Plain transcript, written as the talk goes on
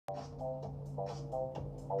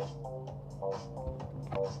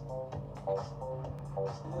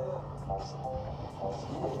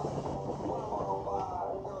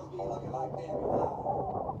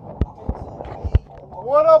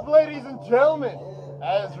What up, ladies and gentlemen?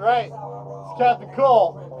 That is right. It's Captain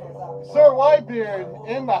Cole, Sir Whitebeard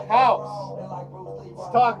in the house.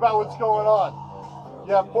 Let's talk about what's going on.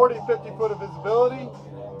 You have 40 to 50 foot of visibility,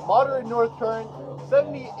 moderate north current,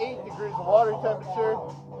 78 degrees of water temperature,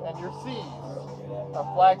 and your seas are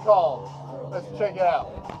flat calm. Let's check it out.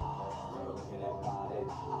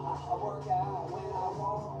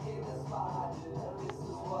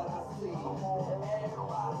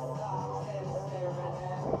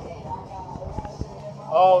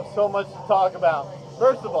 Oh, so much to talk about.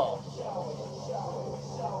 First of all,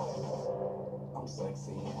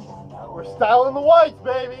 we're styling the whites,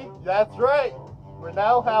 baby. That's right. We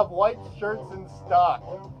now have white shirts in stock.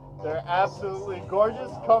 They're absolutely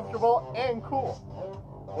gorgeous, comfortable, and cool.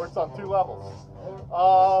 Works on 2 levels.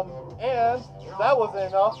 And if that wasn't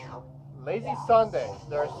enough, Lazy Sunday.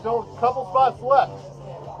 There are still a couple spots left.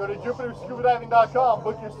 Go to JupiterScubaDiving.com,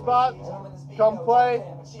 book your spot, come play,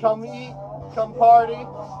 come eat, come party.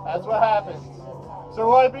 That's what happens. Sir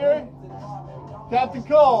Whitebeard, Captain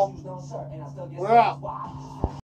Cole, we're out.